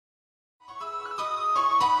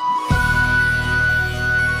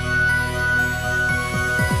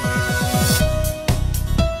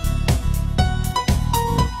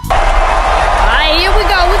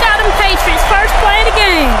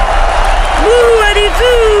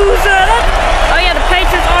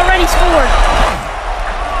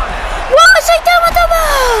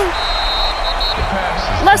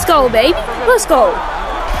go, baby. Let's go.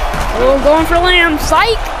 Oh, going for Lamb.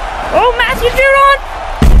 Psych. Oh, Matthew Judon.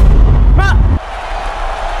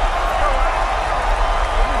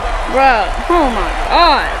 Bruh. Oh, my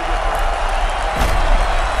God.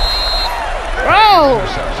 Bro.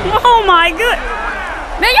 Oh, my God.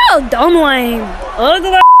 Man, y'all dumb lame.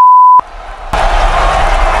 Ugly.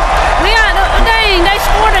 Dang, they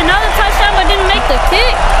scored another touchdown but didn't make the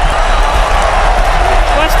kick.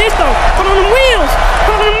 Watch this though. Put on them wheels.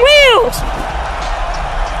 Put on them wheels.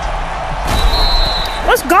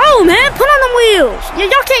 Let's go, man. Put on them wheels. Yeah,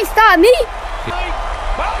 y'all can't stop me.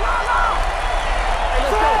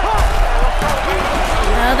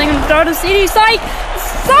 I think I'm gonna throw the CD. Psych.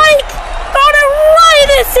 Psych. Throw it right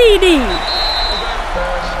at CD.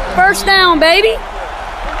 First down, baby.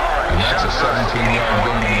 And that's a 17-yard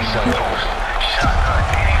gain in the second.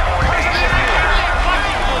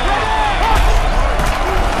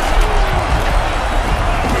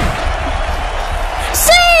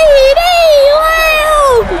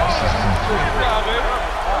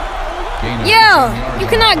 Yeah, you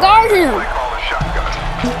cannot guard him.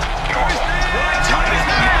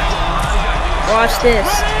 Watch this.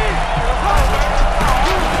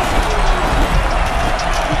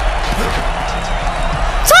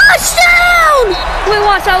 Touchdown! Wait,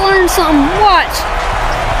 watch, I learned something. Watch.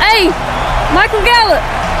 Hey, Michael Gallup.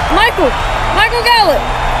 Michael Gallup.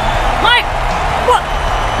 What?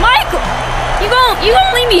 Michael, you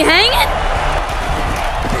gonna leave me hanging?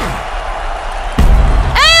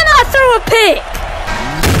 Throw a pick.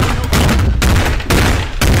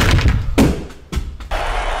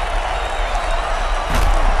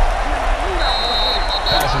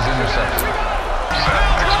 Pass is intercepted.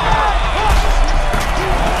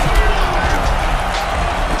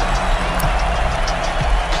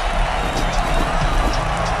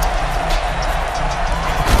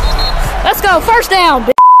 Let's go. First down.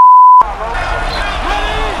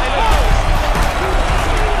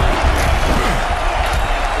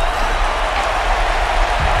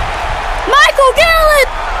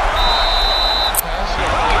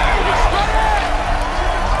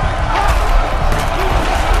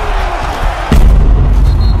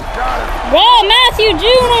 Wow, Matthew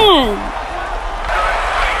Judon.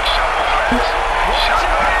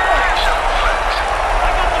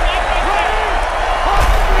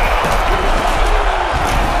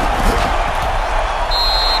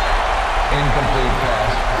 Incomplete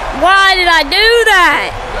pass. Why did I do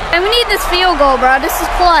that? And we need this field goal, bro. This is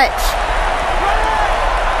clutch.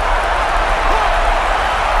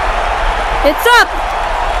 It's up.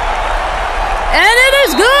 And it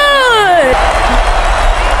is good.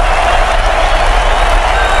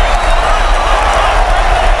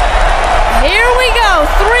 Here we go,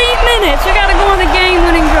 3 minutes. We gotta go on the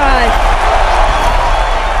game-winning drive.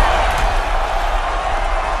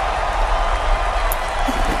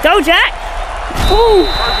 Go, Jack. Ooh.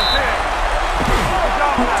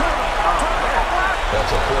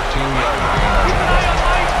 That's a 14-yard gain.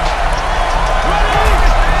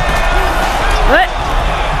 What?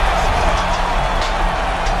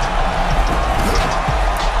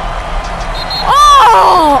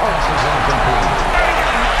 Oh!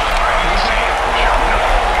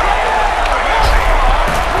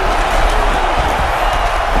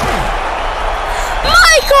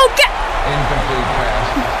 Incomplete pass.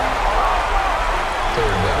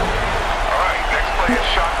 Third down. All right, next play is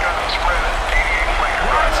shotgun and spread it. 88 player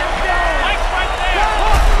runs.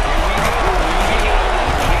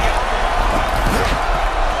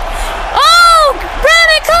 Oh,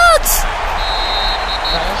 Brandon Cooks!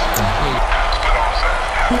 Pass complete. Split offset,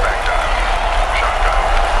 halfback time. Shotgun.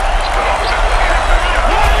 Split offset, halfback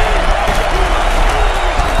time.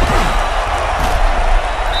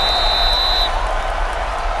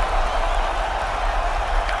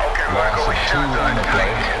 Okay, we're going to go with shotgun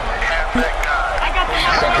tight. Halfback time.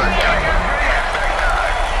 Second down. Halfback time.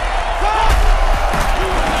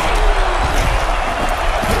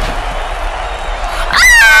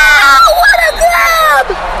 Oh, what a grab!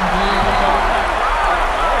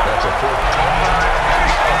 That's a 14.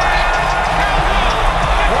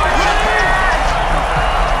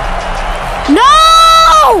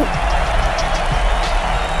 No!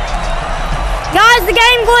 Guys, the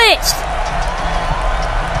game glitched.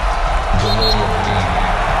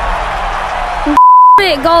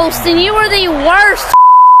 Golston, you were the worst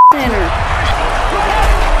center.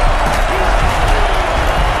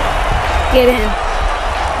 Get in.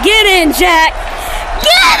 Get in, Jack.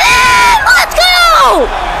 Get in! Let's go!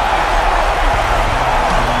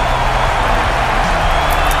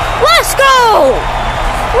 Let's go!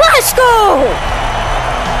 Let's go!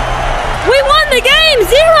 We won the game!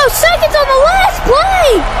 0 seconds on the last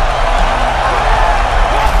play!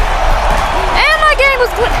 was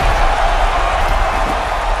good.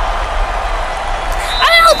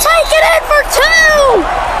 I'll take it in for 2.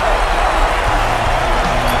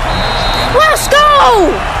 Let's go.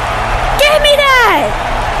 Give me that.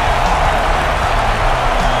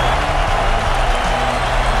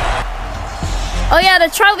 Oh yeah, the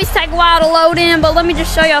trophies take a while to load in, but let me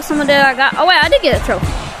just show y'all some of that I got. Oh wait, I did get a trophy.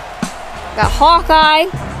 Got Hawkeye.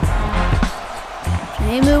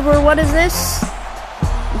 Game mover, what is this?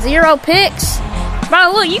 0 picks.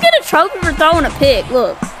 Bro, look, you get a trophy for throwing a pick,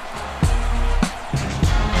 look.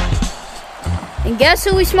 And guess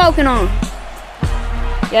who we smoking on?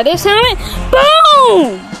 Yeah, this helmet?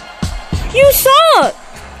 Boom! You suck!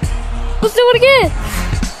 Let's do it again.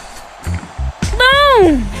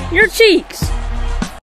 Boom! Your cheeks.